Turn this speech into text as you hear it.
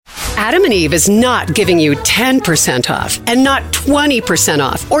Adam and Eve is not giving you 10% off and not 20%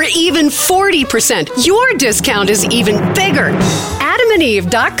 off or even 40%. Your discount is even bigger.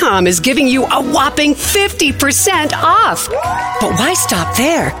 AdamandEve.com is giving you a whopping 50% off. But why stop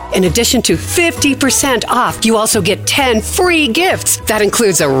there? In addition to 50% off, you also get 10 free gifts. That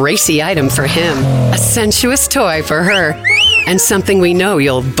includes a racy item for him, a sensuous toy for her, and something we know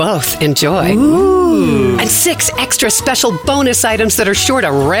you'll both enjoy. Ooh. And 6 extra special bonus items that are sure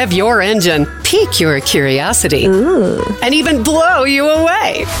to rev your engine, pique your curiosity, and even blow you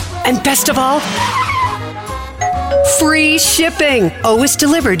away. And best of all, free shipping. Always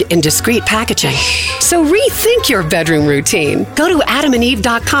delivered in discreet packaging. So rethink your bedroom routine. Go to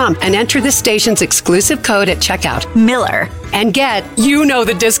adamandeve.com and enter the station's exclusive code at checkout, Miller, and get, you know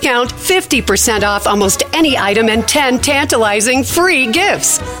the discount, 50% off almost any item and 10 tantalizing free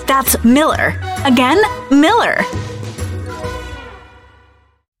gifts. That's Miller. Again, Miller.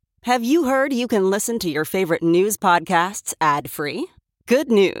 Have you heard you can listen to your favorite news podcasts ad-free? Good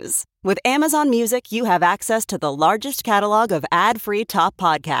news. With Amazon Music, you have access to the largest catalog of ad-free top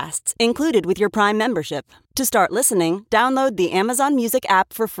podcasts included with your Prime membership. To start listening, download the Amazon Music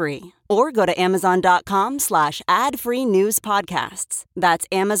app for free or go to amazon.com/ad-free news podcasts. That's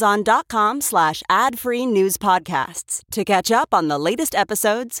amazon.com/ad-free news podcasts to catch up on the latest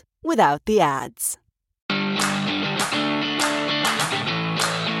episodes without the ads.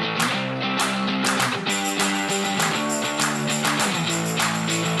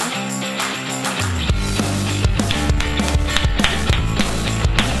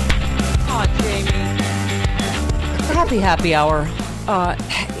 Happy hour.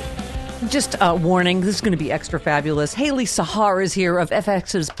 Just a warning, this is going to be extra fabulous. Hailie Sahar is here of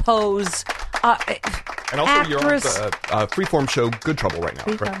FX's Pose. And also actress. You're on the freeform show Good Trouble right now.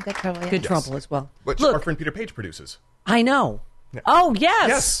 Freeform, right? Good Trouble, yeah. Good Trouble as well. Which Look, our friend Peter Page produces. I know. Yeah. Oh, yes.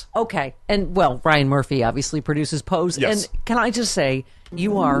 Yes. Okay. And, well, Ryan Murphy obviously produces Pose. Yes. And can I just say,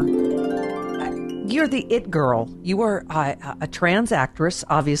 you're the it girl. You are a trans actress,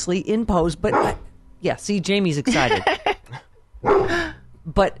 obviously, in Pose. But, yeah, see, Jamie's excited.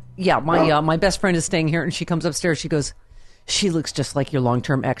 But, yeah, my best friend is staying here, and she comes upstairs. She goes, she looks just like your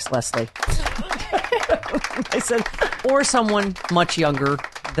long-term ex, Leslie. I said, or someone much younger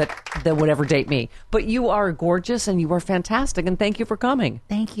that would ever date me. But you are gorgeous and you are fantastic, and thank you for coming.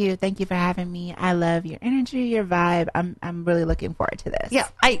 Thank you for having me. I love your energy, your vibe. I'm really looking forward to this. Yeah,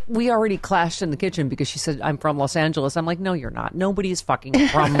 we already clashed in the kitchen because she said I'm from Los Angeles. I'm like, no, you're not. Nobody's fucking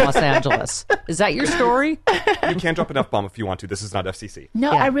from Los Angeles. Is that your story? You can drop an F-bomb if you want to. This is not FCC.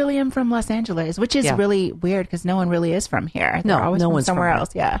 No, Yeah. I really am from Los Angeles, which is really weird because no one really is from here. They're always no from one's somewhere from here.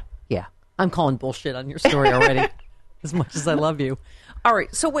 else. Yeah. Yeah, I'm calling bullshit on your story already. As much as I love you. All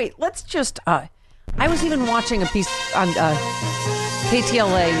right, so wait, let's just... I was even watching a piece on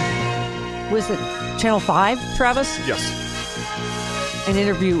KTLA, was it Channel 5, Travis? Yes. An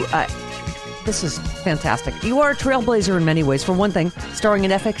interview. This is fantastic. You are a trailblazer in many ways. For one thing, starring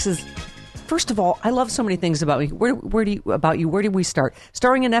in FX's... First of all, I love so many things about you. Where do we start?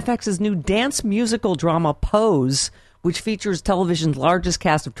 Starring in FX's new dance musical drama, Pose, which features television's largest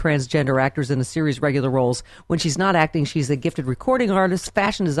cast of transgender actors in a series of regular roles. When she's not acting, she's a gifted recording artist,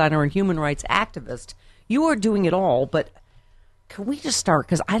 fashion designer, and human rights activist. You are doing it all, but can we just start?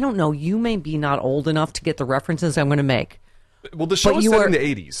 Because I don't know, you may be not old enough to get the references I'm going to make. Well, the show was set in the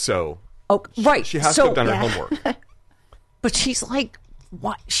 80s, so... Oh, right. She has to have done her homework. But she's like...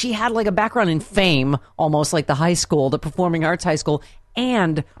 What? She had like a background in fame, almost like the high school, the performing arts high school,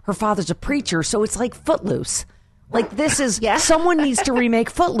 and her father's a preacher, so it's like Footloose. Like, this is... Someone needs to remake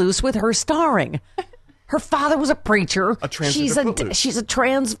Footloose with her starring. Her father was a preacher. She's a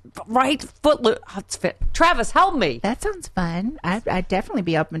trans... Right? Footloose. That's fit. Travis, help me. That sounds fun. I'd definitely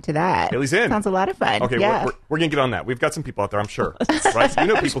be open to that. Hailie's in. Sounds a lot of fun. Okay, yeah. we're going to get on that. We've got some people out there, I'm sure. Right? You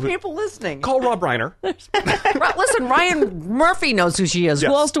know people listening. Call Rob Reiner. Listen, Ryan Murphy knows who she is.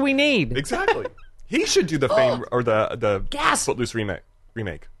 Yes. Who else do we need? Exactly. He should do the fame or the Footloose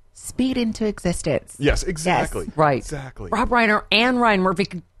remake. Speed into existence. Yes, exactly. Yes. Right. Exactly. Rob Reiner and Ryan Murphy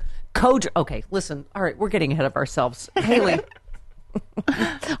could okay, listen. All right, we're getting ahead of ourselves. Hailie.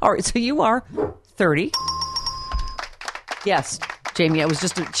 All right, so you are 30. Yes, Jamie,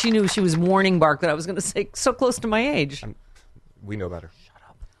 she knew she was warning Bark that I was going to say so close to my age. We know better. Shut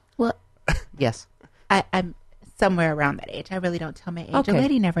up. Well, yes. I'm somewhere around that age. I really don't tell my age. Okay. A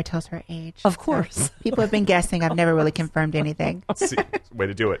lady never tells her age. Of course. So people have been guessing. I've never really confirmed anything. See, way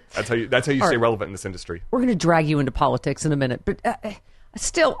to do it. That's how you stay relevant in this industry. We're going to drag you into politics in a minute, but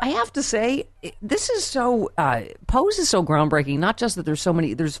still, I have to say, this is so, Pose is so groundbreaking, not just that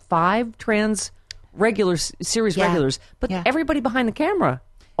there's 5 trans series regulars, but everybody behind the camera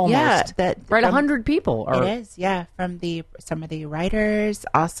almost. Yeah, right, 100 people. It is, yeah. From some of the writers,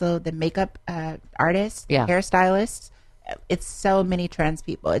 also the makeup artists, hairstylists. It's so many trans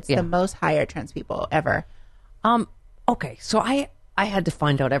people. It's the most hired trans people ever. Okay, so I had to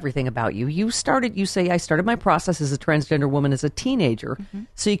find out everything about you. You say, I started my process as a transgender woman as a teenager. Mm-hmm.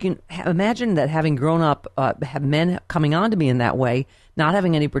 So you can imagine that having grown up, have men coming on to me in that way, not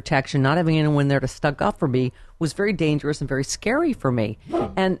having any protection, not having anyone there to stuck up for me, was very dangerous and very scary for me.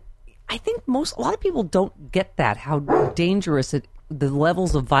 And I think a lot of people don't get that, how dangerous the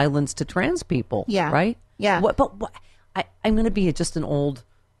levels of violence to trans people. Yeah. Right? Yeah. I'm going to be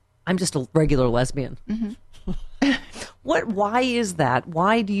I'm just a regular lesbian. Mm-hmm. Why is that?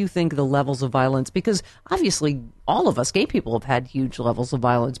 Why do you think the levels of violence? Because obviously all of us gay people have had huge levels of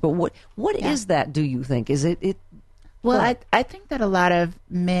violence, but what is that, do you think? Is it Well, I think that a lot of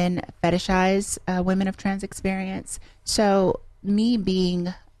men fetishize women of trans experience. So me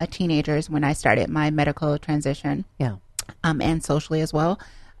being a teenager is when I started my medical transition. Yeah. And socially as well.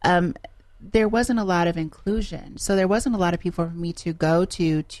 There wasn't a lot of inclusion. So there wasn't a lot of people for me to go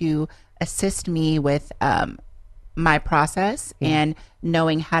to assist me with my process and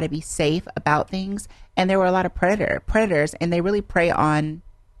knowing how to be safe about things. And there were a lot of predators, and they really prey on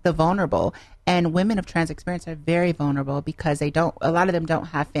the vulnerable. And women of trans experience are very vulnerable because a lot of them don't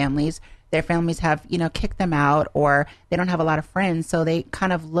have families. Their families have, kicked them out, or they don't have a lot of friends. So they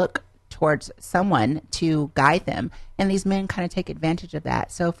kind of look towards someone to guide them. And these men kind of take advantage of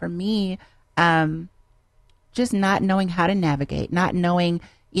that. So for me, just not knowing how to navigate, not knowing,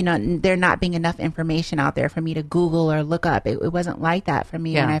 there not being enough information out there for me to Google or look up. It wasn't like that for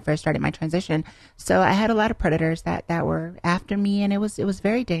me when I first started my transition. So I had a lot of predators that were after me, and it was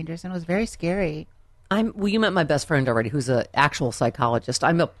very dangerous and it was very scary. You met my best friend already, who's an actual psychologist.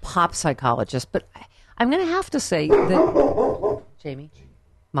 I'm a pop psychologist, but I'm going to have to say that, Jamie,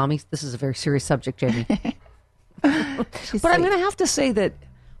 Mommy, this is a very serious subject, Jamie. But I'm going to have to say that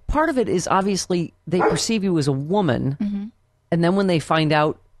part of it is obviously they perceive you as a woman, mm-hmm. and then when they find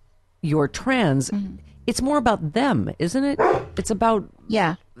out you're trans, mm-hmm. it's more about them, isn't it? It's about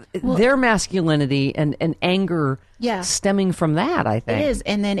their masculinity and anger stemming from that, I think. It is,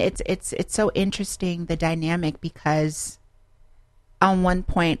 and then it's so interesting, the dynamic, because on one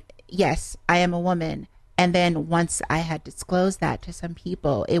point, yes, I am a woman, and then once I had disclosed that to some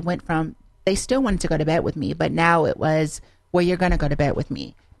people, it went from, they still wanted to go to bed with me, but now it was, well, you're going to go to bed with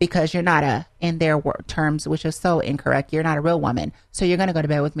me because you're not in their terms, which is so incorrect, you're not a real woman. So you're going to go to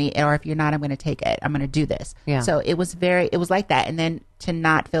bed with me, or if you're not, I'm going to take it. I'm going to do this. Yeah. So it was like that. And then to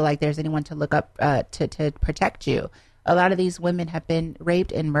not feel like there's anyone to look up to protect you. A lot of these women have been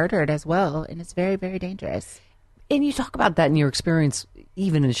raped and murdered as well. And it's very, very dangerous. And you talk about that in your experience,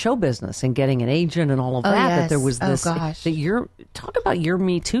 even in show business and getting an agent and all of that, yes. that there was this, that talk about your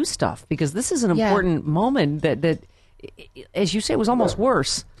Me Too stuff, because this is an important moment that, as you say, it was almost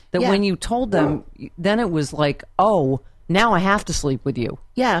worse. That when you told them, then it was like, oh, now I have to sleep with you.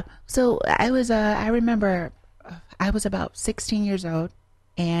 Yeah. So I remember I was about 16 years old,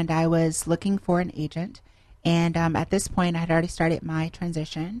 and I was looking for an agent. And at this point, I had already started my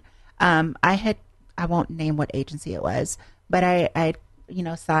transition. I won't name what agency it was, but I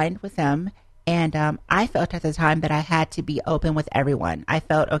signed with them. And I felt at the time that I had to be open with everyone. I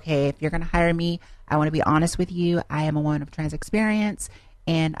felt, okay, if you're going to hire me, I want to be honest with you. I am a woman of trans experience.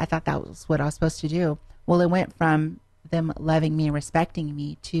 And I thought that was what I was supposed to do. Well, it went from them loving me and respecting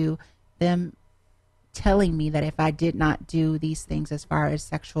me to them telling me that if I did not do these things as far as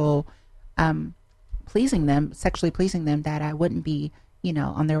sexually pleasing them, that I wouldn't be,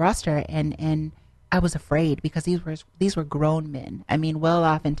 on their roster. And I was afraid, because these were grown men. I mean, well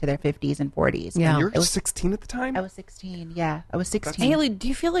off into their 50s and 40s. Yeah. And you were 16 at the time? I was 16, yeah. I was 16. Hailie, do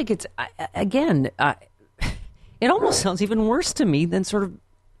you feel like it's, again, it almost sounds even worse to me than sort of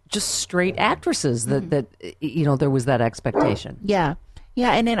just straight actresses that there was that expectation. Yeah.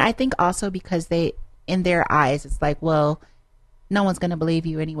 Yeah. And then I think also because in their eyes, it's like, well, no one's going to believe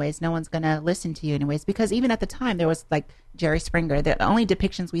you anyways. No one's going to listen to you anyways. Because even at the time, there was like Jerry Springer. The only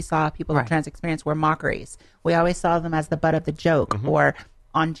depictions we saw of people with trans experience were mockeries. We always saw them as the butt of the joke, mm-hmm. or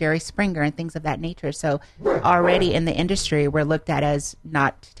on Jerry Springer and things of that nature. So already in the industry, we're looked at as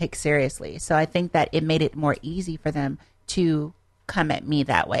not to take seriously. So I think that it made it more easy for them to come at me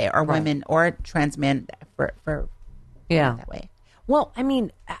that way, or women or trans men for that way. Well, I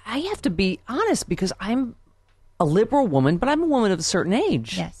mean, I have to be honest, because I'm a liberal woman, but I'm a woman of a certain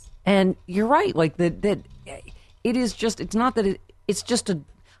age. Yes. And you're right. Like that it is just, it's not that it's just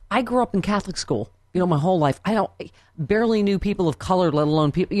I grew up in Catholic school. my whole life. I barely knew people of color, let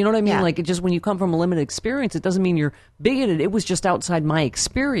alone people, you know what I mean? Yeah. Like, it just, when you come from a limited experience, it doesn't mean you're bigoted. It was just outside my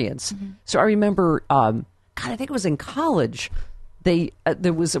experience. So I remember, God, I think it was in college, we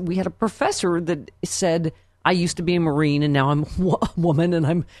had a professor that said, I used to be a Marine and now I'm a woman, and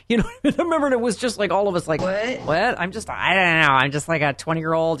I'm, I remember it was just like all of us like, what? I don't know. I'm just like a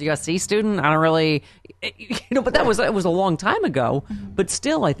 20-year-old USC student. I don't really, but that was a long time ago. But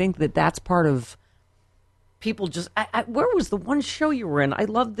still, I think that's part of people just, where was the one show you were in? I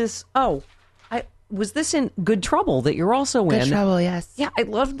love this. Was this in Good Trouble that you're also in? Good Trouble, yes. Yeah, I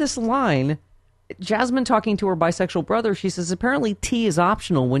love this line. Jasmine talking to her bisexual brother, she says, apparently tea is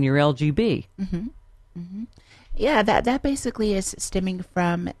optional when you're LGB. Yeah, that basically is stemming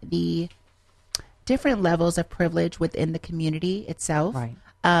from the different levels of privilege within the community itself. Right.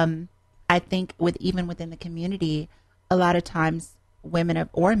 I think even within the community, a lot of times women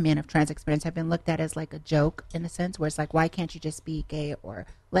or men of trans experience have been looked at as like a joke, in a sense, where it's like, why can't you just be gay or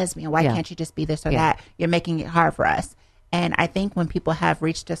lesbian? Why can't you just be this or that? You're making it hard for us. And I think when people have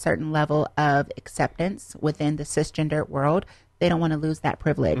reached a certain level of acceptance within the cisgender world, they don't want to lose that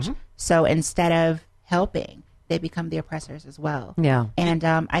privilege. So instead of helping, they become the oppressors as well. Yeah. And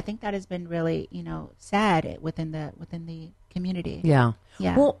I think that has been really, sad within the community. Yeah.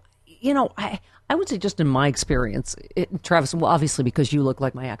 Yeah. Well, I would say, just in my experience, Travis, well, obviously because you look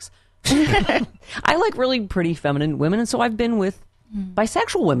like my ex, I like really pretty feminine women. And so I've been with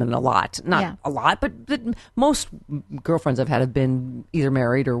bisexual women a lot. Not a lot, but most girlfriends I've had have been either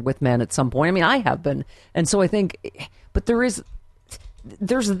married or with men at some point. I mean, I have been. And so I think, but there's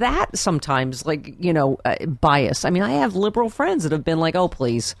that sometimes, like, bias. I mean, I have liberal friends that have been like, oh,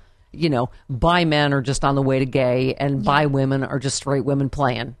 please, bi men are just on the way to gay, and bi women are just straight women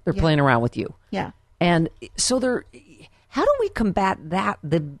playing. They're playing around with you. Yeah. And so how do we combat that,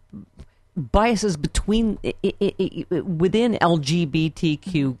 the biases within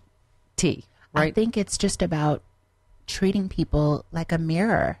LGBTQT, right? I think it's just about treating people like a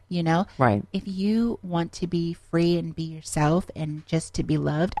mirror, Right. If you want to be free and be yourself and just to be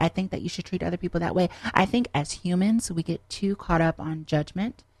loved, I think that you should treat other people that way. I think as humans, we get too caught up on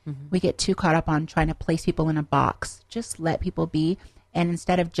judgment. We get too caught up on trying to place people in a box. Just let people be. And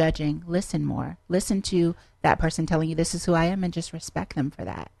instead of judging, listen more. Listen to that person telling you, this is who I am, and just respect them for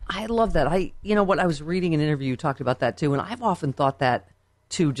that. I love that. I was reading an interview, you talked about that too. And I've often thought that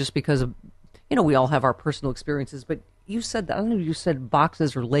too, just because of, we all have our personal experiences, but you said that, I don't know if you said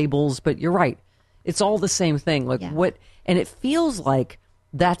boxes or labels, but you're right. It's all the same thing. Like and it feels like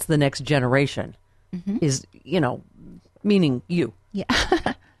that's the next generation is, meaning you. Yeah.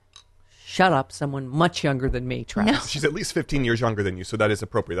 Shut up, someone much younger than me, Travis. No. She's at least 15 years younger than you, so that is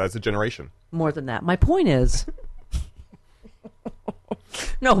appropriate. That is a generation. More than that. My point is,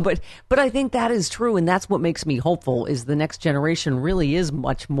 no, but I think that is true, and that's what makes me hopeful, is the next generation really is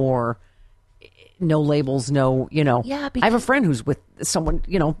much more no labels, no, Yeah, I have a friend who's with someone,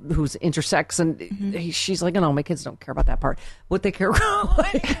 who's intersex, and she's like, my kids don't care about that part. What they care about,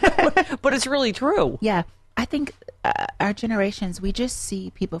 but it's really true. Yeah. I think our generations, we just see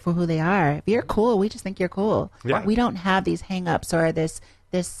people for who they are. If you're cool, we just think you're cool. Yeah. We don't have these hang-ups or this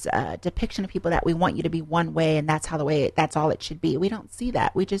depiction of people that we want you to be one way, and that's all it should be. We don't see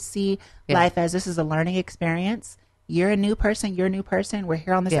that. We just see life as, this is a learning experience. You're a new person. You're a new person. We're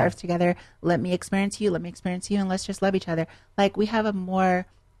here on this earth together. Let me experience you. Let me experience you. And let's just love each other. Like, we have a more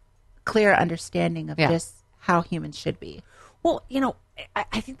clear understanding of just how humans should be. Well,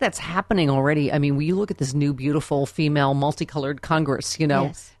 I think that's happening already. I mean, when you look at this new, beautiful, female, multicolored Congress,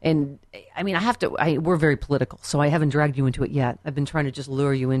 Yes. and I mean, we're very political, so I haven't dragged you into it yet. I've been trying to just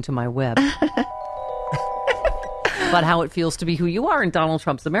lure you into my web. About how it feels to be who you are in Donald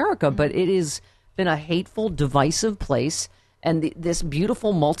Trump's America, but it has been a hateful, divisive place. And this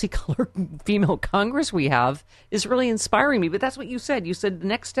beautiful, multicolored female Congress we have is really inspiring me. But that's what you said. You said the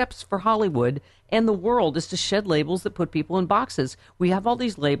next steps for Hollywood and the world is to shed labels that put people in boxes. We have all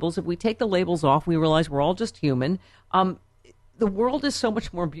these labels. If we take the labels off, we realize we're all just human. The world is so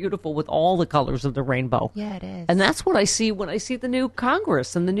much more beautiful with all the colors of the rainbow. Yeah, it is. And that's what I see when I see the new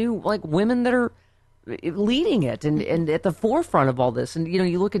Congress and the new women that are leading it and at the forefront of all this. And,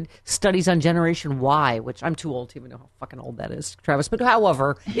 you look at studies on Generation Y, which I'm too old to even know how fucking old that is, Travis. But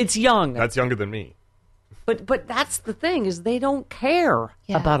however, it's young. That's younger than me. But that's the thing, is they don't care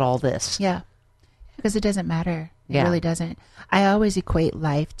about all this. Yeah. Because it doesn't matter. It really doesn't. I always equate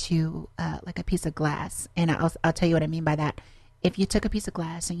life to like a piece of glass. And I'll tell you what I mean by that. If you took a piece of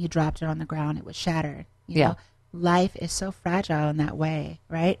glass and you dropped it on the ground, it would shatter. You know? Life is so fragile in that way,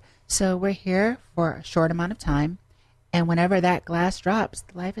 right? So we're here for a short amount of time, and whenever that glass drops,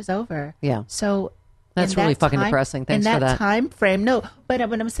 life is over. Yeah. So That's really fucking depressing. Thanks for that. In that time frame, no. But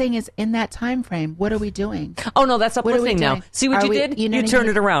what I'm saying is, in that time frame, what are we doing? Oh no, that's uplifting now. See what you did? You turned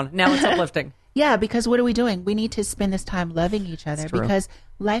it around. Now it's uplifting. Yeah, because what are we doing? We need to spend this time loving each other because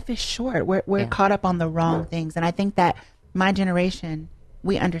life is short. We're caught up on the wrong things, and I think that my generation,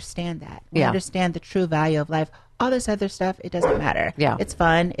 we understand that. We understand the true value of life. All this other stuff, it doesn't matter. Yeah, it's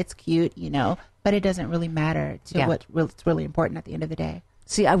fun, it's cute, but it doesn't really matter to what's really important at the end of the day.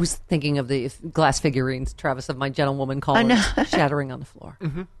 See, I was thinking of the glass figurines, Travis, of my gentlewoman calling shattering on the floor.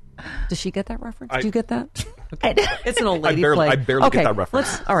 Mm-hmm. Does she get that reference? Do you get that? It's an old lady play. I barely get that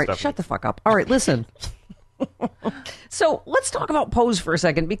reference. All right, shut the fuck up. All right, listen. So let's talk about Pose for a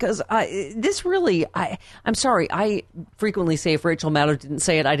second, because this really, I'm sorry, I frequently say if Rachel Maddow didn't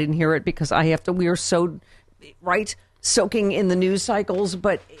say it, I didn't hear it, because we are so, soaking in the news cycles,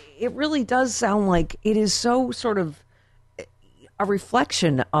 but it really does sound like it is so sort of a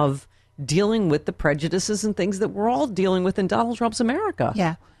reflection of dealing with the prejudices and things that we're all dealing with in Donald Trump's America.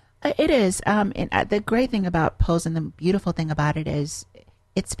 Yeah, it is. And the great thing about Pose and the beautiful thing about it is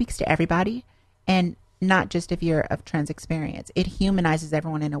it speaks to everybody, and not just if you're of trans experience. It humanizes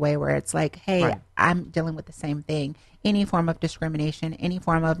everyone in a way where it's like, hey, I'm dealing with the same thing. Any form of discrimination, any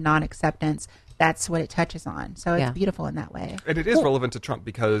form of non-acceptance, that's what it touches on. So it's beautiful in that way. And it is relevant to Trump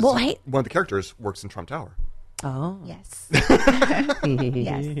because one of the characters works in Trump Tower. Oh. Yes.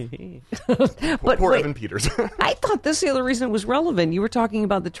 Yes. Poor Evan Peters. I thought this is the other reason it was relevant. You were talking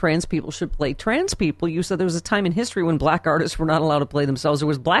about the trans people should play trans people. You said there was a time in history when black artists were not allowed to play themselves. There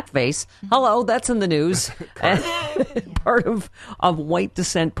was blackface. Hello, that's in the news. Part of white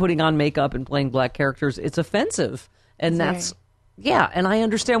descent putting on makeup and playing black characters, it's offensive. And that's and I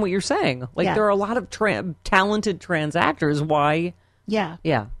understand what you're saying. Like there are a lot of talented trans actors. Why? Yeah.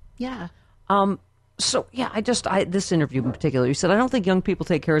 So, this interview in particular, you said, I don't think young people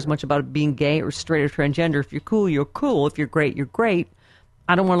take care as much about being gay or straight or transgender. If you're cool, you're cool. If you're great, you're great.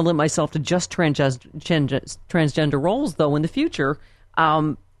 I don't want to limit myself to just transgender roles, though, in the future.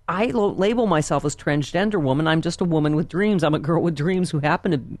 I label myself as transgender woman. I'm just a woman with dreams. I'm a girl with dreams who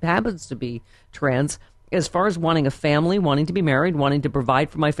happens to be trans. As far as wanting a family, wanting to be married, wanting to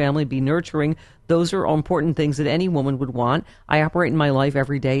provide for my family, be nurturing, those are important things that any woman would want. I operate in my life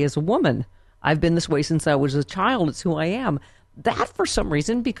every day as a woman. I've been this way since I was a child. It's who I am. That, for some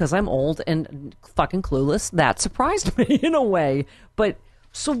reason, because I'm old and fucking clueless, that surprised me in a way. But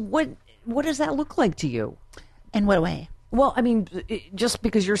so what does that look like to you? In what way? Well, I mean, just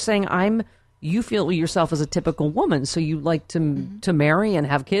because you're saying you feel yourself as a typical woman, so you like to marry and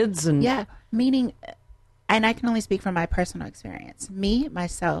have kids and meaning, and I can only speak from my personal experience.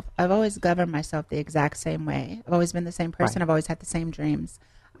 Myself, I've always governed myself the exact same way. I've always been the same person. I've always had the same dreams.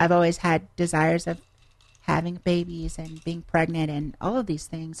 I've always had desires of having babies and being pregnant and all of these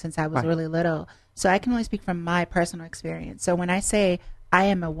things since I was really little. So I can only speak from my personal experience. So when I say I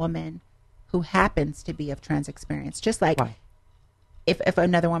am a woman who happens to be of trans experience, just like if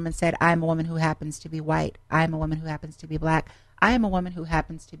another woman said, I'm a woman who happens to be white, I'm a woman who happens to be black, I am a woman who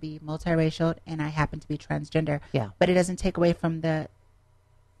happens to be multiracial, and I happen to be transgender. Yeah. But it doesn't take away from the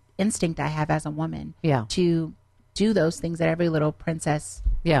instinct I have as a woman to do those things that every little princess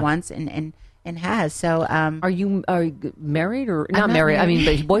wants and has. So, are you married or not married? I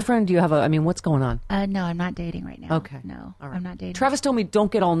mean, boyfriend? Do you have what's going on? No, I'm not dating right now. Okay. No, right. I'm not dating. Travis told me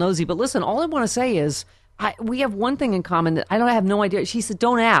don't get all nosy, but listen, all I want to say is we have one thing in common that I have no idea. She said,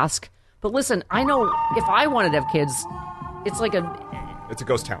 don't ask. But listen, I know if I wanted to have kids, it's like it's a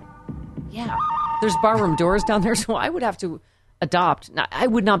ghost town. Yeah. There's barroom doors down there, so I would have to adopt. Now, I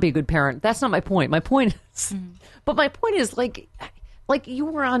would not be a good parent. That's not my point. My point is, but my point is like you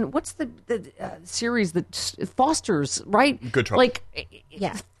were on, what's the series that fosters, right? Good Trouble. Like,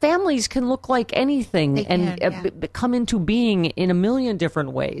 families can look like anything come into being in a million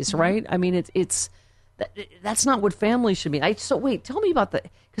different ways, right? I mean, that's not what families should be. So wait, tell me about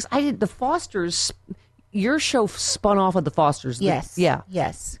because I did the Fosters. Your show spun off of the Fosters. Yes.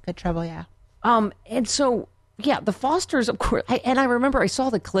 Good Trouble. Yeah. And so. Yeah, the Fosters, of course. I remember I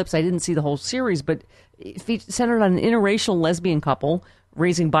saw the clips. I didn't see the whole series, but it centered on an interracial lesbian couple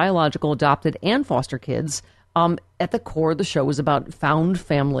raising biological, adopted, and foster kids. At the core of the show was about found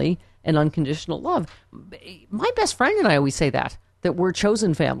family and unconditional love. My best friend and I always say that we're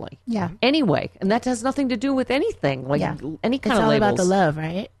chosen family. Yeah. Anyway, and that has nothing to do with anything, like any kind of labels. It's all about the love,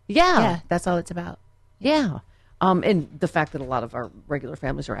 right? Yeah. Yeah, that's all it's about. Yeah. And the fact that a lot of our regular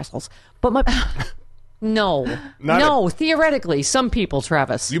families are assholes. But my... No, theoretically, some people,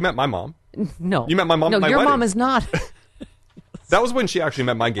 Travis. You met my mom. No. You met my mom at my your wedding. mom is not. That was when she actually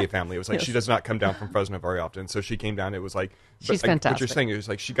met my gay family. It was like she does not come down from Fresno very often. So she came down. It was like... She's fantastic. What you're saying is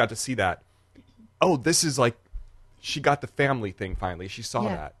like she got to see that. oh, this is like, she got the family thing finally. She saw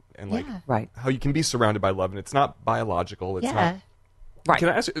that. And like, Right. how you can be surrounded by love, and it's not biological. It's not. Right. Can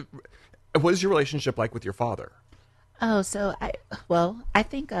I ask you, what is your relationship like with your father? Oh, so I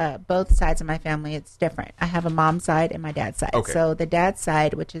think both sides of my family, it's different. I have a mom's side and my dad's side. Okay. So the dad's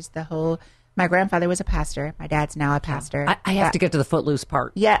side, which is my grandfather was a pastor. My dad's now a pastor. I have to get to the footloose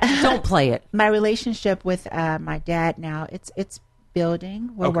part. Yeah. Don't play it. My relationship with my dad now, it's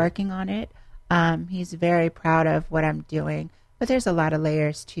building. We're working on it. He's very proud of what I'm doing. But there's a lot of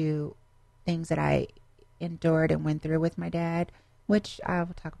layers to things that I endured and went through with my dad, which I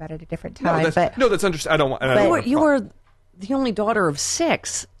will talk about at a different time. That's understandable. I don't want. You were the only daughter of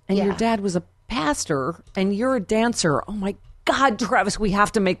 6, and your Yeah. dad was a pastor, and you're a dancer. Oh my God, Travis, we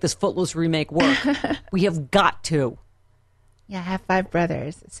have to make this Footloose remake work. We have got to. Yeah, I have 5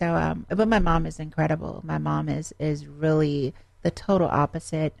 brothers. So, but my mom is incredible. My mom is really the total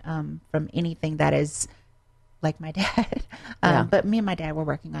opposite from anything that is like my dad. But me and my dad were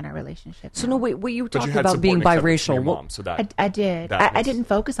working on our relationship. So now. no, wait, what you were But you talking had about being support and acceptance from biracial. your What- mom, so that I did. that I was- didn't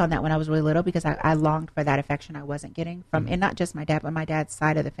focus on that when I was really little because I longed for that affection I wasn't getting from, and not just my dad, but my dad's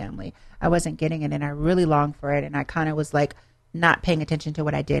side of the family. I wasn't getting it, and I really longed for it, and I kind of was like not paying attention to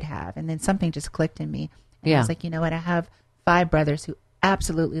what I did have, and then something just clicked in me. And I was like, you know what? I have 5 brothers who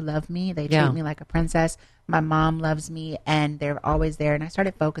absolutely love me. They treat me like a princess. My mom loves me, and they're always there. And I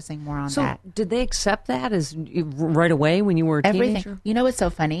started focusing more on So that. did they accept that as right away when you were a Everything. teenager? You know what's so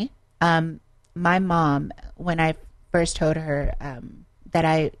funny? My mom, when I first told her that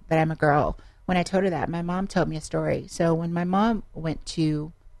I'm a girl, when I told her that, my mom told me a story. So when my mom went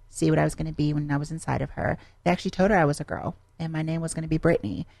to see what I was going to be when I was inside of her, they actually told her I was a girl, and my name was going to be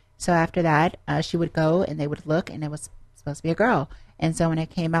Brittany. So after that, she would go and they would look, and it was supposed to be a girl. And so when it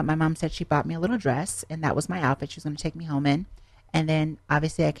came out, my mom said she bought me a little dress, and that was my outfit she was going to take me home in. And then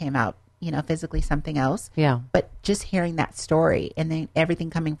obviously I came out, physically something else. Yeah. But just hearing that story and then everything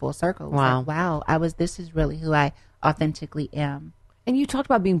coming full circle was like, wow, this is really who I authentically am. And you talked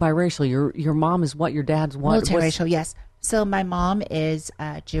about being biracial. Your mom is what? Your dad's what? Multiracial, yes. So my mom is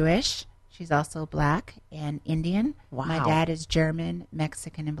Jewish. She's also Black and Indian. Wow. My dad is German,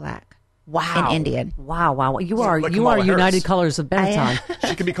 Mexican, and Black. Wow. And Indian. Wow. You are like you Kamala are United Harris. Colors of Benetton.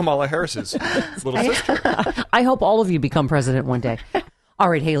 She could be Kamala Harris's little sister. I hope all of you become president one day. All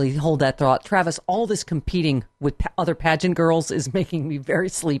right, Hailie, hold that thought. Travis, all this competing with other pageant girls is making me very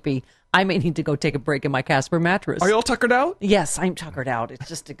sleepy. I may need to go take a break in my Casper mattress. Are you all tuckered out? Yes, I'm tuckered out. It's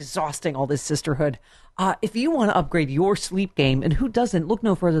just exhausting, all this sisterhood. If you want to upgrade your sleep game, and who doesn't, look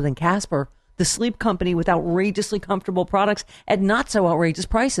no further than Casper, the sleep company with outrageously comfortable products at not so outrageous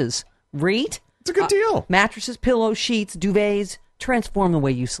prices. Rate? It's a good deal. Mattresses, pillows, sheets, duvets, transform the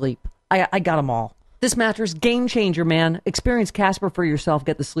way you sleep. I got them all. This mattress, game changer, man. Experience Casper for yourself.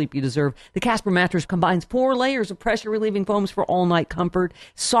 Get the sleep you deserve. The Casper mattress combines 4 layers of pressure-relieving foams for all-night comfort,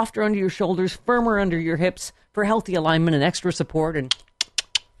 softer under your shoulders, firmer under your hips for healthy alignment and extra support. And,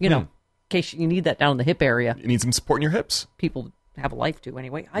 in case you need that down in the hip area. You need some support in your hips. People have a life to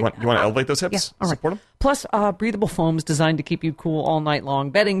anyway. You want to elevate those hips? Yeah, all right. Support them? Plus, breathable foams designed to keep you cool all night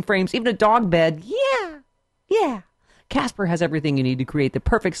long. Bedding frames, even a dog bed. Yeah. Casper has everything you need to create the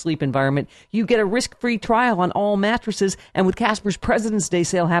perfect sleep environment. You get a risk-free trial on all mattresses, and with Casper's President's Day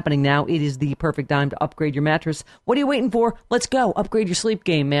sale happening now, it is the perfect time to upgrade your mattress. What are you waiting for? Let's go. Upgrade your sleep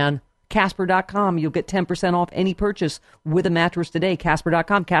game, man. Casper.com. You'll get 10% off any purchase with a mattress today.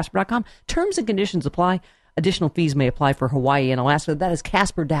 Casper.com. Casper.com. Terms and conditions apply. Additional fees may apply for Hawaii and Alaska. That is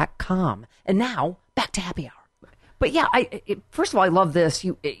Casper.com. And now, back to happy hour. But yeah, first of all, I love this.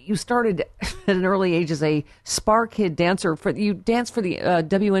 You started at an early age as a Spark Kid dancer. You danced for the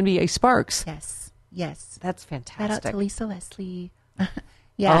WNBA Sparks. Yes. That's fantastic. Shout out to Lisa Leslie.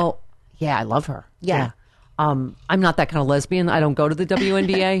 Yeah. Oh, yeah, I love her. Yeah. I'm not that kind of lesbian. I don't go to the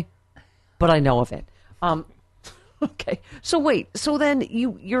WNBA, but I know of it. Okay. So wait. So then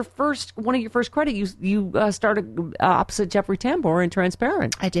one of your first credit, you started opposite Jeffrey Tambor in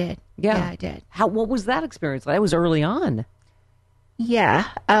Transparent. I did. Yeah, I did. What was that experience? That was early on. Yeah.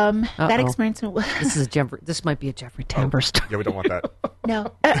 That experience. This might be a Jeffrey Tambor story. Yeah, we don't want that.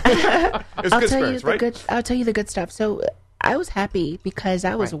 No. It's a good experience, right? I'll tell you the good stuff. So I was happy because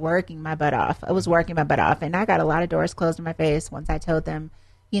I was working my butt off. And I got a lot of doors closed in my face once I told them,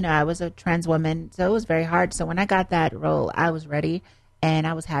 I was a trans woman. So it was very hard. So when I got that role, I was ready and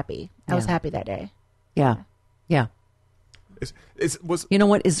I was happy. I was happy that day. Yeah. Was You know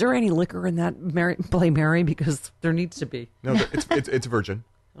what? Is there any liquor in that Bloody Mary? Because there needs to be. no, it's virgin.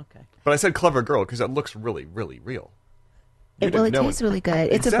 Okay. But I said clever girl because it looks really, really real. It tastes really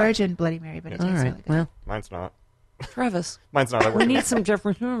good. It's a Exactly. virgin Bloody Mary, but it tastes really good. Well, Mine's not. Travis. Mine's not. We need some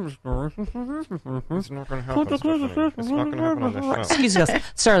Jeffrey Dahmer stories. It's not going to happen, Stephanie. It's not going to happen on this show. Excuse us.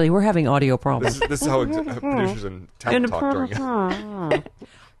 Sorry, we're having audio problems. This is how producers and talent talk during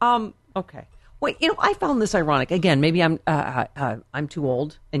it. Okay. Wait, I found this ironic. Again, maybe I'm too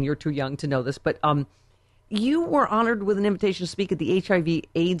old and you're too young to know this, but you were honored with an invitation to speak at the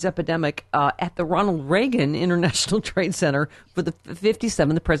HIV/AIDS epidemic at the Ronald Reagan International Trade Center for the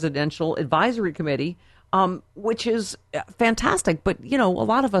 57th Presidential Advisory Committee, which is fantastic. But, a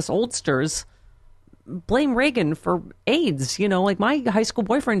lot of us oldsters blame Reagan for AIDS. Like my high school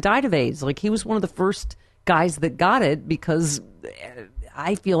boyfriend died of AIDS. Like he was one of the first guys that got it because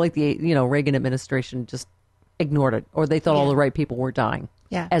I feel like the Reagan administration just ignored it, or they thought all the right people were dying.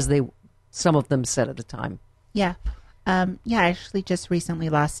 Yeah. As some of them said at the time. Yeah. I actually just recently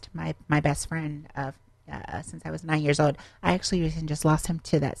lost my best friend since I was 9 years old. I actually recently just lost him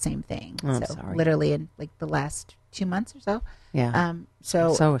to that same thing. I'm sorry. Literally in like the last 2 months or so. Yeah. I'm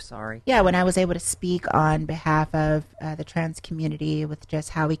so sorry. Yeah, when I was able to speak on behalf of the trans community with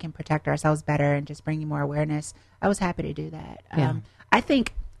just how we can protect ourselves better and just bringing more awareness, I was happy to do that. Yeah. I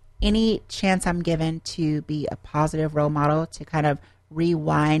think any chance I'm given to be a positive role model to kind of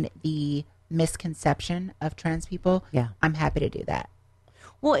rewind the misconception of trans people, I'm happy to do that.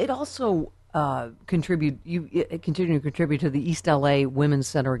 Well, it also continue to contribute to the East LA Women's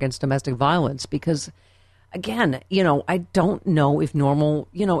Center Against Domestic Violence because, again, I don't know if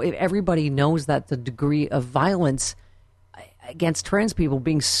if everybody knows that the degree of violence against trans people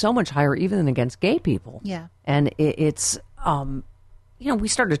being so much higher even than against gay people. Yeah. And it's, we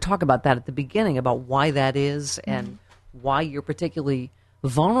started to talk about that at the beginning about why that is and why you're particularly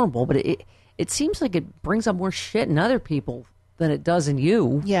vulnerable, but it seems like it brings up more shit in other people than it does in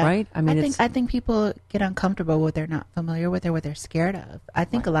you, right? I think people get uncomfortable with what they're not familiar with or what they're scared of. I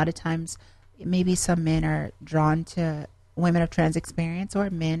think a lot of times maybe some men are drawn to women of trans experience, or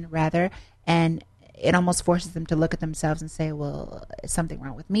men rather, and it almost forces them to look at themselves and say, well, is something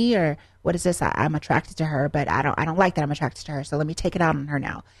wrong with me, or what is this? I'm attracted to her, but I don't like that I'm attracted to her, so let me take it out on her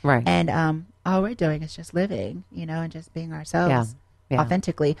now. Right. And all we're doing is just living, and just being ourselves.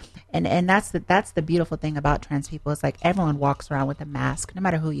 Authentically, and that's the beautiful thing about trans people. Is like everyone walks around with a mask, no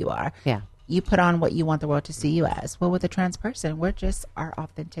matter who you are. Yeah, you put on what you want the world to see you as. Well, with a trans person, we're just our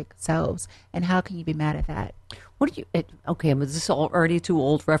authentic selves, and how can you be mad at that? What did you? Okay, is this already too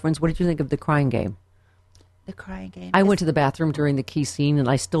old reference? What did you think of The Crying Game? The Crying Game. I went to the bathroom during the key scene, and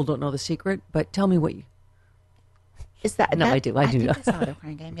I still don't know the secret. But tell me what you. Is that? No, I do. I do. I think I saw The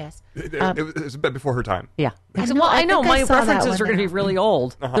Crying Game. Yes, it was a bit before her time. Yeah. I know my references are going to be really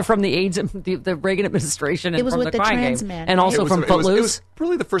old. They're from the AIDS, the Reagan administration, and it was from with The Crying trans Game, man, and also from Footloose. It was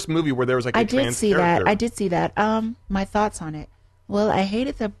really the first movie where there was like a trans character. I did see that. My thoughts on it. Well, I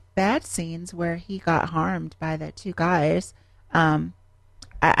hated the bad scenes where he got harmed by the two guys.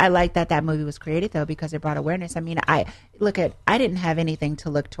 I like that movie was created though because it brought awareness. I mean, I didn't have anything to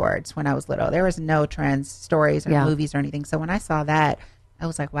look towards when I was little. There was no trans stories or movies or anything. So when I saw that, I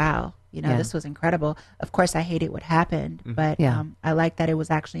was like, wow, this was incredible. Of course, I hated what happened, but I like that it was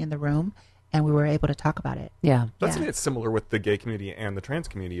actually in the room and we were able to talk about it. Yeah, that's something that's similar with the gay community and the trans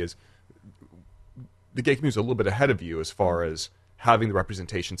community. Is the gay community is a little bit ahead of you as far as having the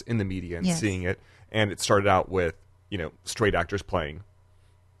representations in the media and seeing it. And it started out with straight actors playing.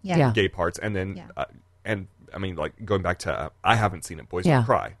 Gay parts, and then and I mean, like going back to I haven't seen it. Boys Don't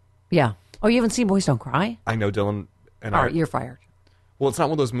Cry. Yeah. Oh, you haven't seen Boys Don't Cry? I know Dylan and all right, you're fired. Well, it's not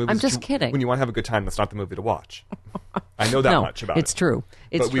one of those movies. I'm just kidding. When you want to have a good time, that's not the movie to watch. I know that much about it. It's true.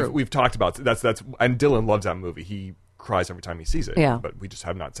 It's true. We've talked about that's and Dylan loves that movie. He cries every time he sees it. Yeah. But we just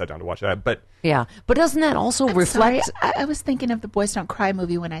have not sat down to watch that. But but doesn't that also reflect? Sorry, I was thinking of the Boys Don't Cry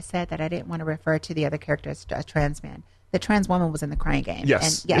movie when I said that I didn't want to refer to the other character as a trans man. The trans woman was in The Crying Game.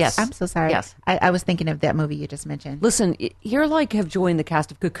 Yes. And yes. I'm so sorry. Yes. I was thinking of that movie you just mentioned. Listen, you're have joined the cast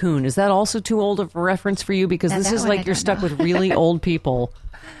of Cocoon. Is that also too old of a reference for you? Because this is like you're stuck with really old people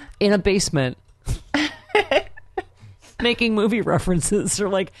in a basement making movie references. Or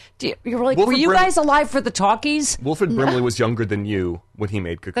like, you're like, were you guys alive for the talkies? Wilfred Brimley was younger than you when he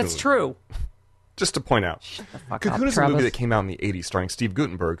made Cocoon. That's true. Just to point out. Cocoon is a movie that came out in the 80s starring Steve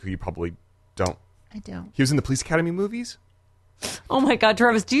Guttenberg, who you probably don't. I don't. He was in the Police Academy movies? Oh my God,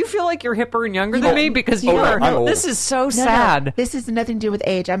 Travis, do you feel like you're hipper and younger than me? Because this is so sad. No, this has nothing to do with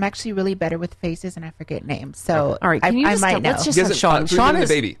age. I'm actually really better with faces and I forget names. So all right, I might know. Let's just have Sean. Sean is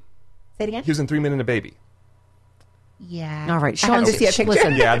a Baby. Say it again? He was in 3 Men and a Baby. Yeah. All right, Sean's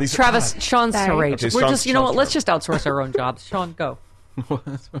listen. Yeah, Travis, Sean's courageous. Okay, We're Sean's just, what? Let's just outsource our own jobs. Sean, go.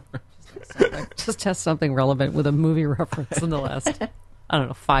 Just test something relevant with a movie reference in the last, I don't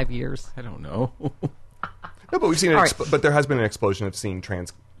know, 5 years. I don't know. No, but we've seen but there has been an explosion of seeing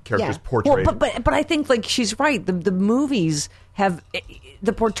trans characters portrayed. Well, but I think like she's right. The movies have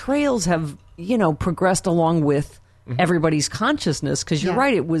the portrayals have progressed along with everybody's consciousness, because you're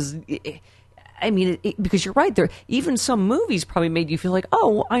right. It was. Because you're right. There, even some movies probably made you feel like,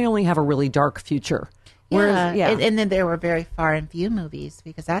 oh, I only have a really dark future. Whereas, And then there were very far and few movies,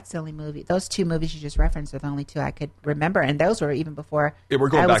 because that's the only movie. Those two movies you just referenced are the only two I could remember, and those were even before I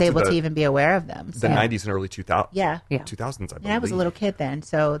was able to even be aware of them. The 90s and early 2000s. Yeah. 2000s, I believe. And I was a little kid then,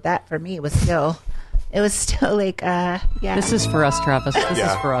 so that for me was still, like, This is for us, Travis. This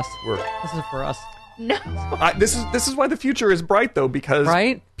is for us. This is for us. No. This is why the future is bright, though, because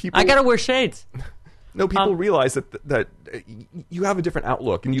people. I gotta wear shades. No, people realize that you have a different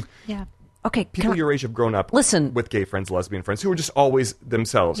outlook, and you. Yeah. Okay. People your age have grown up with gay friends, lesbian friends, who are just always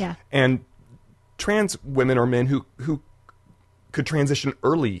themselves. Yeah. And trans women or men who could transition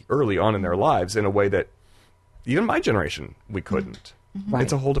early on in their lives in a way that even my generation we couldn't. Right.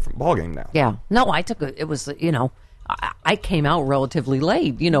 It's a whole different ballgame now. Yeah. No, it was I came out relatively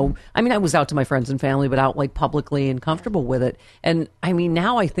late. I was out to my friends and family, but out like publicly and comfortable with it. And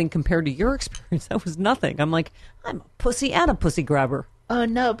now I think compared to your experience, that was nothing. I'm like, I'm a pussy and a pussy grabber. Oh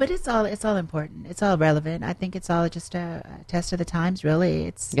no, but it's all important. It's all relevant. I think it's all just a test of the times,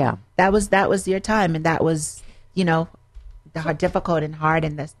 really. That was your time, and that was difficult and hard,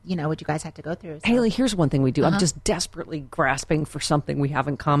 and what you guys had to go through. So. Hailie, here's one thing we do. I'm just desperately grasping for something we have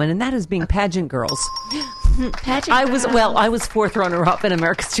in common, and that is being pageant girls. I was fourth runner up in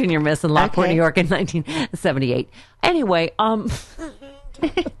America's Junior Miss in Lockport, New York in 1978. Anyway, and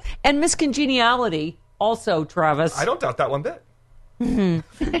Miss Congeniality also, Travis. I don't doubt that one bit.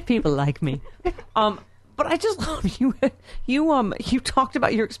 People like me. But I just love you. You talked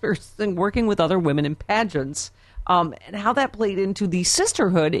about your experience in working with other women in pageants, and how that played into the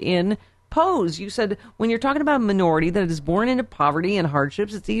sisterhood in Pose. You said when you're talking about a minority that is born into poverty and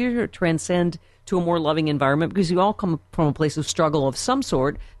hardships, it's easier to transcend to a more loving environment, because you all come from a place of struggle of some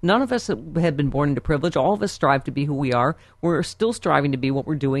sort. None of us have been born into privilege. All of us strive to be who we are. We're still striving to be what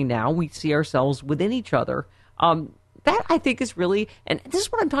we're doing now. We see ourselves within each other. That, I think, is really, and this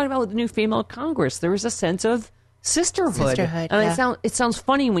is what I'm talking about with the new female Congress. There is a sense of sisterhood. And it sounds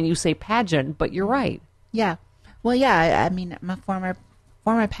funny when you say pageant, but you're right. Yeah. Well, yeah, I'm a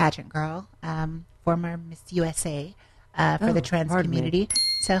former pageant girl, former Miss USA for the trans community.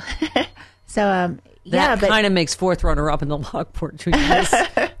 So, that kind of makes fourth runner up in the Lockport Junior Miss.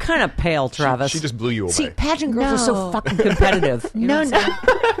 Kind of pale, Travis. She just blew you away. See, pageant girls are so fucking competitive. No.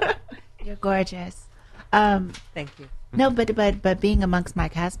 You're gorgeous. Thank you. No, but being amongst my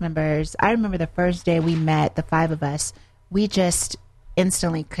cast members, I remember the first day we met, the five of us, we just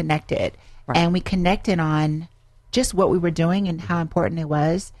instantly connected. Right. And we connected on just what we were doing and how important it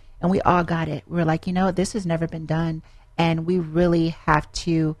was. And we all got it. We were like, this has never been done. And we really have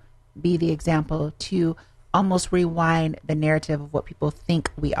to be the example to almost rewind the narrative of what people think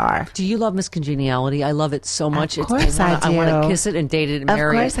we are. Do you love Miss Congeniality? I love it so much. Of course I do. I want to kiss it and date it and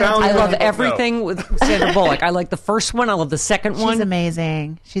marry it. I love everything with Sandra Bullock. I like the first one. I love the second one. She's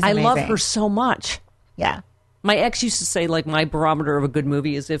amazing. I love her so much. Yeah. My ex used to say, like, my barometer of a good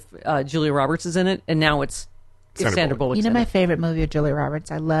movie is if Julia Roberts is in it, and now it's Sandra Bullock. My favorite movie of Julia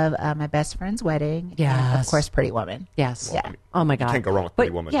Roberts, I love My Best Friend's Wedding. Yes. And, of course, Pretty Woman. Yes. Yeah. Oh, my God. You can't go wrong with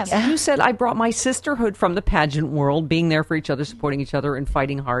Pretty Woman. Yes, you said I brought my sisterhood from the pageant world, being there for each other, supporting each other, and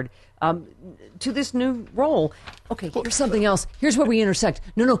fighting hard, to this new role. Okay, here's something else. Here's where we intersect.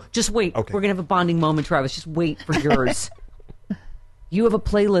 No, just wait. Okay. We're going to have a bonding moment, Travis. Just wait for yours. You have a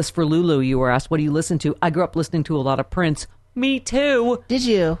playlist for Lulu, you were asked. What do you listen to? I grew up listening to a lot of Prince. Me too. Did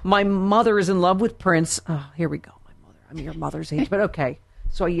you? My mother is in love with Prince. Oh, here we go. My mother. I'm your mother's age, but okay.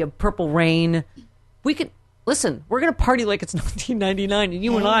 So you have Purple Rain. We could listen. We're gonna party like it's 1999, and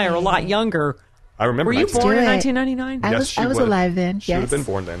you and I are a lot younger. I remember. Were you born in 1999? I was alive then. She would have been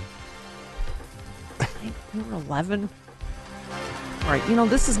born then. You were 11. All right.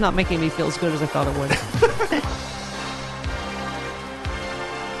 This is not making me feel as good as I thought it would.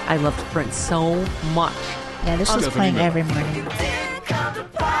 I loved Prince so much. Yeah, this was playing every morning.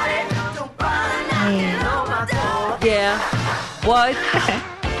 Yeah. What?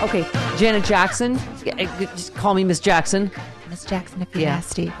 Okay, Janet Jackson. Just call me Miss Jackson. Miss Jackson, if you're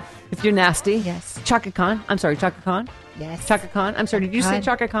nasty. If you're nasty. Yes. Chaka Khan. I'm sorry, Chaka Khan. Yes. Chaka Khan. I'm sorry, did you say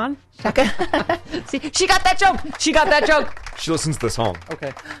Chaka Khan? Chaka. See, she got that joke. She listens to the song.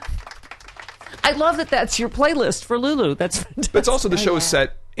 Okay. I love that that's your playlist for Lulu. That's fantastic. But it's also the show is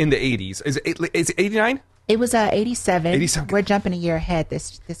set in the 80s. Is it 89? It was 87. 87. We're jumping a year ahead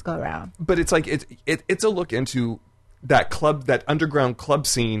this go around. But it's like it's a look into that club, that underground club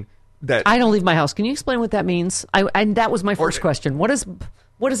scene that I don't leave my house. Can you explain what that means? And that was my first question. What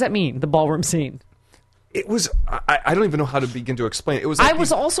does that mean? The ballroom scene. It was. I don't even know how to begin to explain it. It was. I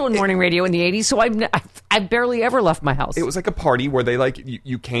was also in morning radio in the 80s, so I barely ever left my house. It was like a party where they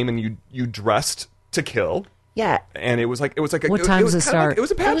you came and you dressed to kill. Yeah. And it was like what time does it start? It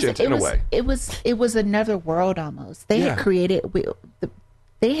was a pageant in a way. It was another world almost. They had created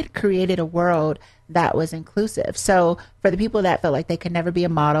a world that was inclusive. So for the people that felt like they could never be a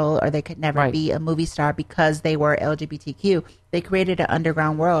model or they could never be a movie star because they were LGBTQ, they created an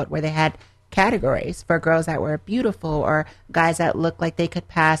underground world where they had categories for girls that were beautiful or guys that looked like they could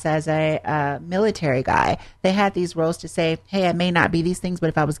pass as a military guy. They had these roles to say, hey, I may not be these things, but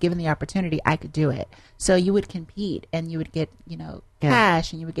if I was given the opportunity, I could do it. So you would compete and you would get,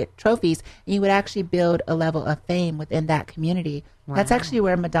 cash and you would get trophies and you would actually build a level of fame within that community. Wow. That's actually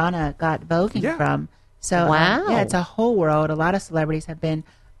where Madonna got voguing from. So it's a whole world. A lot of celebrities have been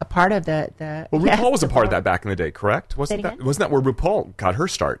a part of the Well, RuPaul was a part of that back in the day, correct? Wasn't that where RuPaul got her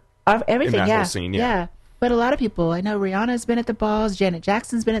start? Everything, in that whole scene, yeah. But a lot of people, I know Rihanna's been at the balls, Janet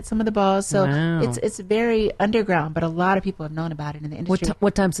Jackson's been at some of the balls, so it's very underground. But a lot of people have known about it in the industry.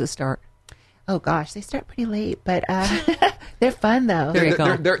 What time does it start? Oh gosh, they start pretty late, but they're fun though.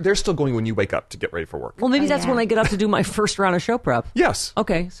 They're still going when you wake up to get ready for work. Well, maybe that's when I get up to do my first round of show prep. Yes.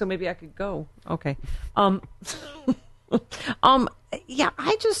 Okay, so maybe I could go. Okay. Yeah,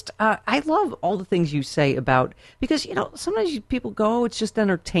 I love all the things you say about, because, sometimes people go, oh, it's just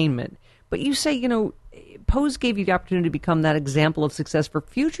entertainment. But you say, Pose gave you the opportunity to become that example of success for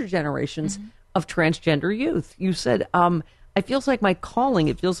future generations of transgender youth. You said, it feels like my calling.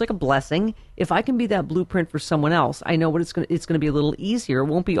 It feels like a blessing. If I can be that blueprint for someone else, I know what it's going to be a little easier. It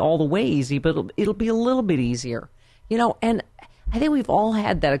won't be all the way easy, but it'll be a little bit easier. And I think we've all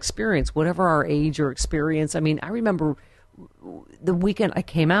had that experience, whatever our age or experience. I mean, I remember the weekend I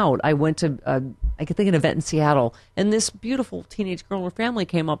came out, I went to, an event in Seattle, and this beautiful teenage girl and her family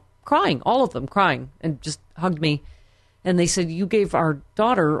came up crying, all of them crying, and just hugged me. And they said, you gave our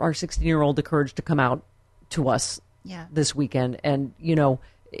daughter, our 16-year-old, the courage to come out to us this weekend and,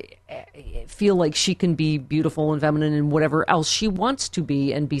 feel like she can be beautiful and feminine and whatever else she wants to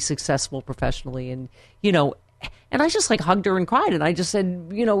be and be successful professionally. And, and I just hugged her and cried. And I just said,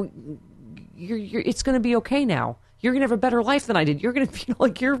 it's going to be okay now. You're going to have a better life than I did. You're going to feel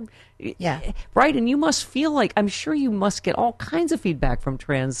like you're right. And you must feel like, I'm sure you must get all kinds of feedback from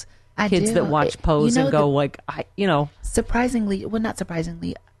trans kids that watch Pose and go Surprisingly, well, not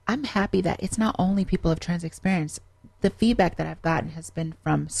surprisingly, I'm happy that it's not only people of trans experience. The feedback that I've gotten has been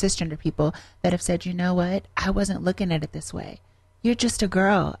from cisgender people that have said, you know what? I wasn't looking at it this way. You're just a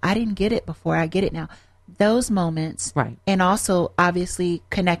girl. I didn't get it before. I get it now. Those moments, and also obviously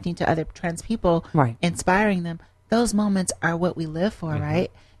connecting to other trans people, inspiring them, those moments are what we live for,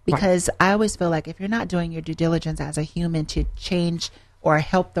 right? Because I always feel like if you're not doing your due diligence as a human to change or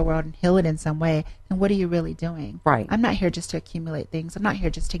help the world and heal it in some way, then what are you really doing? Right. I'm not here just to accumulate things. I'm not here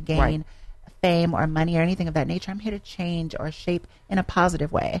just to gain fame or money or anything of that nature. I'm here to change or shape in a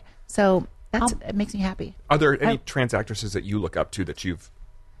positive way. So it makes me happy. Are there any trans actresses that you look up to that you've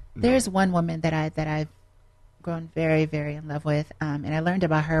known? There's one woman that I've grown very, very in love with, and I learned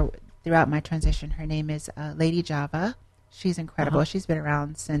about her throughout my transition. Her name is Lady Java. She's incredible. She's been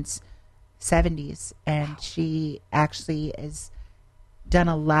around since 70s, and she actually has done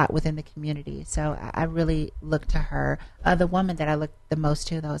a lot within the community. So I really look to her. The woman that I look the most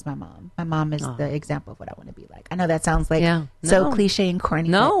to, though, is my mom. My mom is the example of what I want to be like. I know that sounds like so cliche and corny.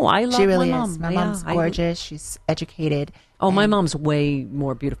 No, I love she really my mom. is. My mom's gorgeous. She's educated. Oh, my mom's way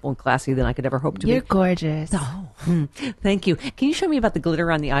more beautiful and classy than I could ever hope to be. You're gorgeous. Oh, thank you. Can you show me about the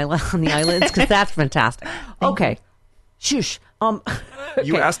glitter on the eyelids? Because that's fantastic. Okay. Shush.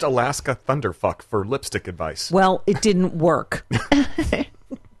 You asked Alaska Thunderfuck for lipstick advice. Well, it didn't work.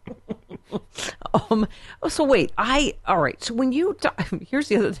 So wait, all right. So when here's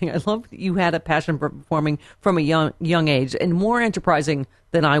the other thing. I love that you had a passion for performing from a young age, and more enterprising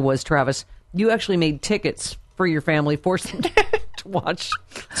than I was, Travis. You actually made tickets for your family, forced them to watch.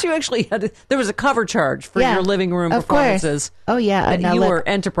 So you actually there was a cover charge for your living room performances. Course. Oh yeah, you were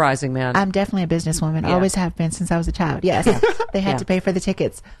enterprising, man. I'm definitely a businesswoman. Always have been since I was a child. Yes, they had to pay for the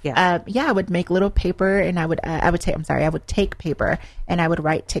tickets. I would make little paper, and I would take paper, and I would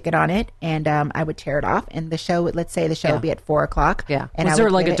write ticket on it, and I would tear it off. And the show would, let's say the show would be at 4:00. Yeah. And was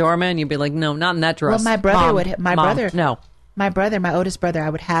there like a doorman? You'd be like, no, not in that dress. Well, my brother No. My brother, my oldest brother, I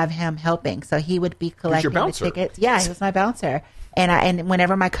would have him helping. So he would be collecting the tickets. Yeah, he was my bouncer. And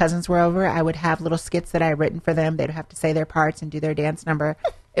whenever my cousins were over, I would have little skits that I had written for them. They'd have to say their parts and do their dance number.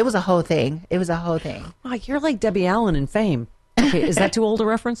 It was a whole thing. Wow, you're like Debbie Allen in Fame. Okay, is that too old a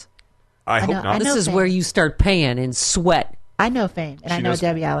reference? I hope know, not. This is Fame. where you start paying in sweat. I know Fame, and She I know knows-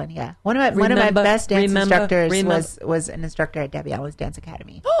 Debbie Allen. Yeah, one of my best dance instructors was an instructor at Debbie Allen's Dance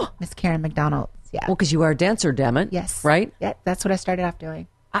Academy, Miss Karen McDonald. Yeah. Well, because you are a dancer, damn it. Yes. Right? Yeah, that's what I started off doing.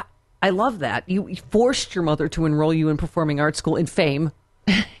 I love that. You forced your mother to enroll you in performing arts school in Fame.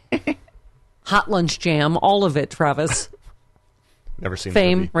 Hot Lunch Jam, all of it, Travis. Never seen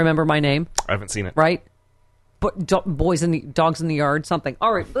Fame, the movie. remember my name, I haven't seen it. right? But dogs in the yard, something.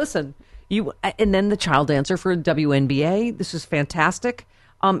 All right, listen. And then the child dancer for WNBA. This is fantastic.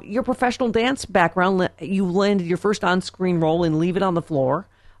 Your professional dance background, you landed your first on-screen role in Leave It on the Floor.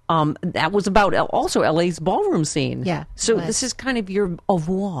 That was about also LA's ballroom scene. Yeah, So it was. this is kind of your au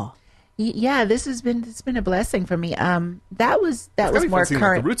revoir. Yeah, it's been a blessing for me. That was It's gotta be more fun seeing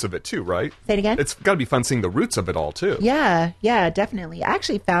current. the roots of it too, right? Say it again? It's got to be fun seeing the roots of it all too. Yeah, definitely. I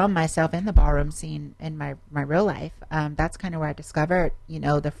actually found myself in the ballroom scene in my real life. That's kind of where I discovered,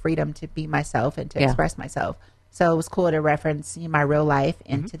 the freedom to be myself and to express myself. So it was cool to reference my real life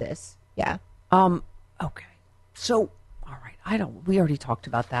into this. Yeah. Okay. So, all right. We already talked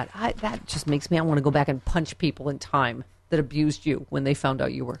about that. That just makes me, I want to go back and punch people in time that abused you when they found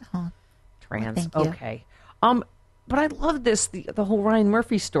out you were trans. thank you. Okay. But I love this, the whole Ryan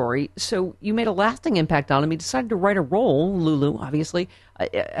Murphy story. So you made a lasting impact on him. He decided to write a role, Lulu, obviously,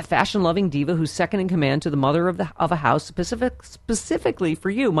 a fashion-loving diva who's second in command to the mother of a house, specifically for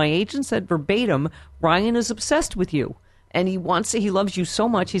you. My agent said verbatim, Ryan is obsessed with you. And he loves you so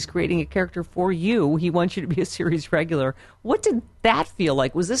much, he's creating a character for you. He wants you to be a series regular. What did that feel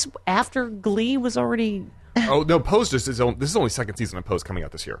like? Was this after Glee was already... Oh no, Pose this is only second season of Pose coming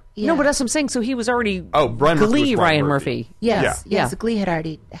out this year. Yeah. No, but that's what I'm saying. So he was already Brian Murphy Glee was Ryan Murphy. Yes. Yeah. Glee had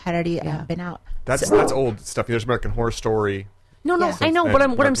already been out. That's old stuff. There's American Horror Story. No, Yes. I know, but what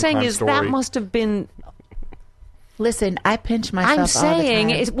I'm American saying Crime is that Story. must have been... Listen, I pinch myself I'm all the saying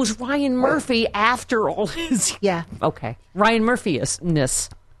time. it was Ryan Murphy after all his... Yeah. Okay. Ryan Murphy-ness.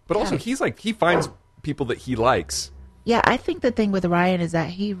 But also, he finds people that he likes. Yeah, I think the thing with Ryan is that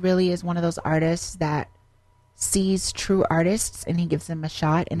he really is one of those artists that sees true artists and he gives them a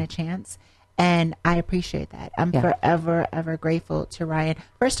shot and a chance. And I appreciate that. I'm forever, ever grateful to Ryan.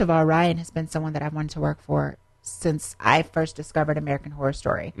 First of all, Ryan has been someone that I've wanted to work for since I first discovered American Horror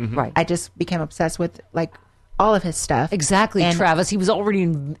Story. Right. I just became obsessed with all of his stuff. Exactly, And Travis. He was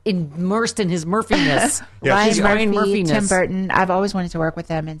already immersed in his Murphy-ness. Yeah, His Ryan Murphy, Murphy-ness. Tim Burton. I've always wanted to work with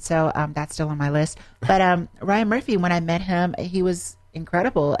them, and so that's still on my list. But Ryan Murphy, when I met him, he was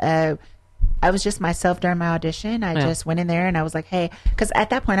incredible. I was just myself during my audition. I just went in there and I was like, hey, because at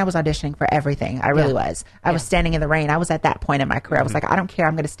that point I was auditioning for everything. I really was. I was standing in the rain. I was at that point in my career. I was like, I don't care.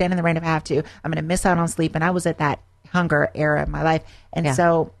 I'm going to stand in the rain if I have to. I'm going to miss out on sleep. And I was at that hunger era of my life. And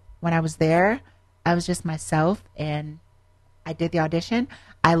so when I was there, I was just myself and I did the audition.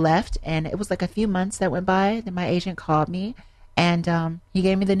 I left and it was like a few months that went by. Then my agent called me and he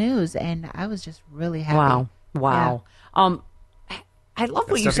gave me the news and I was just really happy. Wow. I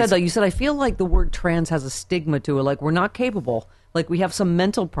love what you said, though. You said, I feel like the word trans has a stigma to it. Like, we're not capable. Like, we have some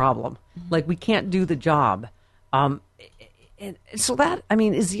mental problem. Like, we can't do the job. And so that, I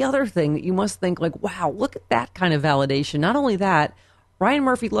mean, is the other thing that you must think, like, wow, look at that kind of validation. Not only that, Ryan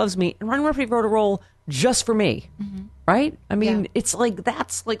Murphy loves me, and Ryan Murphy wrote a role just for me. Right? I mean, it's like,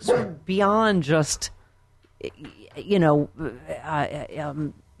 that's like sort of beyond just,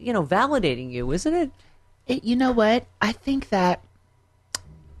 validating you, isn't it? You know what? I think that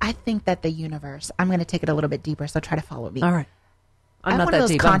the universe, I'm going to take it a little bit deeper, so try to follow me. All right. I'm not one of that those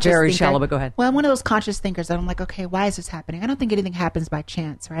deep. I'm conscious very thinker- shallow, but go ahead. Well, I'm one of those conscious thinkers that I'm like, okay, why is this happening? I don't think anything happens by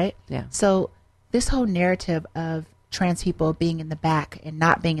chance, right? Yeah. So this whole narrative of trans people being in the back and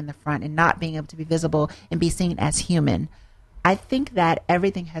not being in the front and not being able to be visible and be seen as human, I think that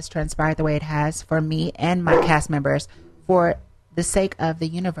everything has transpired the way it has for me and my cast members for the sake of the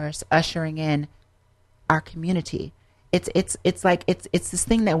universe ushering in our community. It's this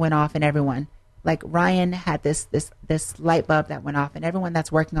thing that went off in everyone. Like Ryan had this light bulb that went off, and everyone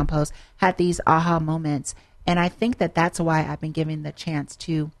that's working on Pose had these aha moments. And I think that that's why I've been given the chance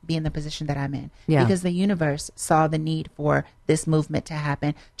to be in the position that I'm in. Yeah. Because the universe saw the need for this movement to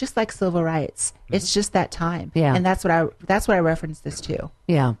happen, just like civil rights. It's just that time. Yeah. And that's what I reference this to.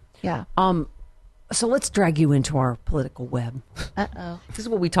 Yeah. Yeah. So let's drag you into our political web. Uh-oh. This is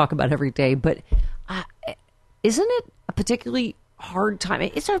what we talk about every day, but isn't it a particularly hard time?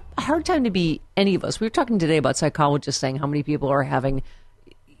 It's a hard time to be any of us. We were talking today about psychologists saying how many people are having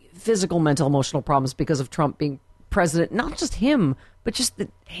physical, mental, emotional problems because of Trump being president. Not just him, but just the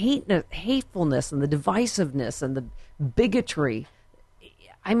hatefulness and the divisiveness and the bigotry.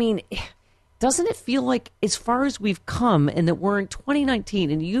 I mean, doesn't it feel like as far as we've come and that we're in 2019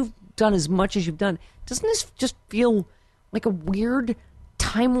 and you've done as much as you've done. Doesn't this just feel like a weird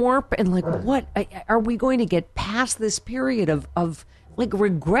time warp? And like, what are we going to get past this period of like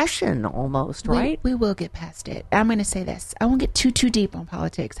regression almost, right? We will get past it. I'm going to say this. I won't get too deep on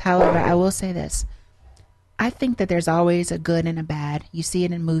politics. However, I will say this. I think that there's always a good and a bad. You see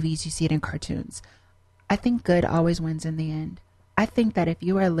it in movies. You see it in cartoons. I think good always wins in the end. I think that if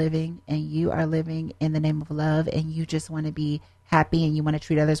you are living and you are living in the name of love and you just want to be happy and you want to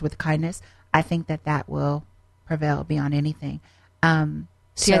treat others with kindness, I think that will prevail beyond anything.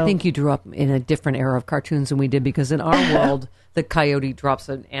 See, I think you grew up in a different era of cartoons than we did, because in our world, the coyote drops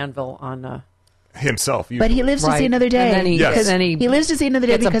an anvil on himself. But he lives to see another day. And then he lives to see another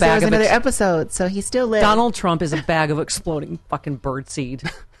day because there was another episode, so he still lives. Donald Trump is a bag of exploding fucking birdseed.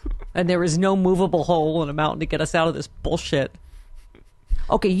 And there is no movable hole in a mountain to get us out of this bullshit.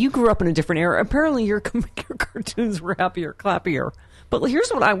 Okay, you grew up in a different era. Apparently your cartoons were happier, clappier. But here's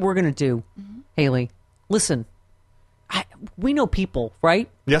what we're going to do, Hailie. Listen, we know people, right?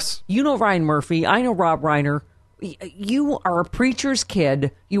 Yes. You know Ryan Murphy. I know Rob Reiner. You are a preacher's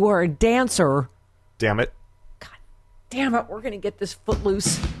kid. You are a dancer. Damn it. God damn it. We're going to get this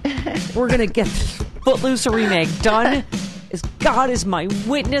Footloose. We're going to get this Footloose remake done. As God is my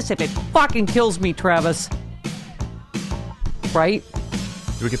witness, if it fucking kills me, Travis. Right?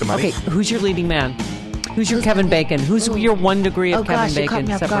 Do we get the money? Okay, who's your leading man? Who's your Kevin Bacon? Who's your 1 degree of Kevin Bacon caught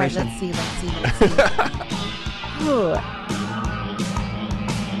me off guard. separation? Let's see. Ooh.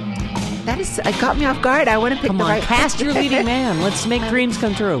 That is, it caught me off guard. I want to pick the right. Cast your leading man. Let's make dreams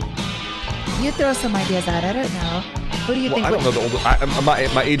come true. You throw some ideas out. I don't know. Who do you think? I don't know the older.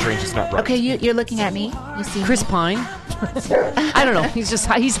 My age range is not right. Okay, you're looking at me. You see Chris Pine. I don't know.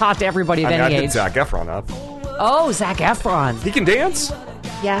 He's hot to everybody at any I age. hit Zac Efron up. Oh, Zac Efron. He can dance.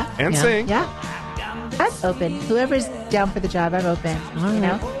 Yeah. And sing. Yeah. I'm open. Whoever's down for the job, I'm open. All you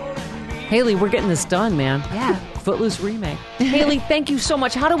know. Hailie, we're getting this done, man. Yeah. Footloose remake. Hailie, thank you so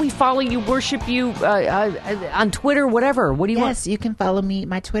much. How do we follow you, worship you on Twitter, whatever? What do you want? Yes, you can follow me.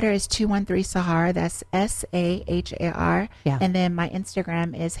 My Twitter is 213 Sahar. That's Sahar. Yeah. And then my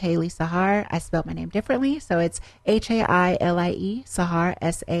Instagram is Hailie Sahar. I spelled my name differently, so it's Hailie Sahar,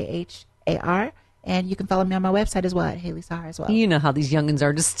 Sahar. And you can follow me on my website as well at Hailie Sahar as well. You know how these youngins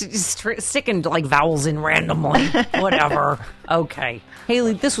are, just sticking like vowels in randomly. Whatever. Okay.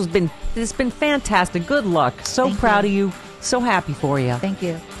 Hailie, this has been fantastic. Good luck. So proud of you. So happy for you. Thank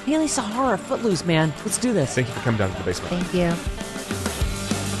you. Hailie Sahar, Footloose, man. Let's do this. Thank you for coming down to the basement. Thank you.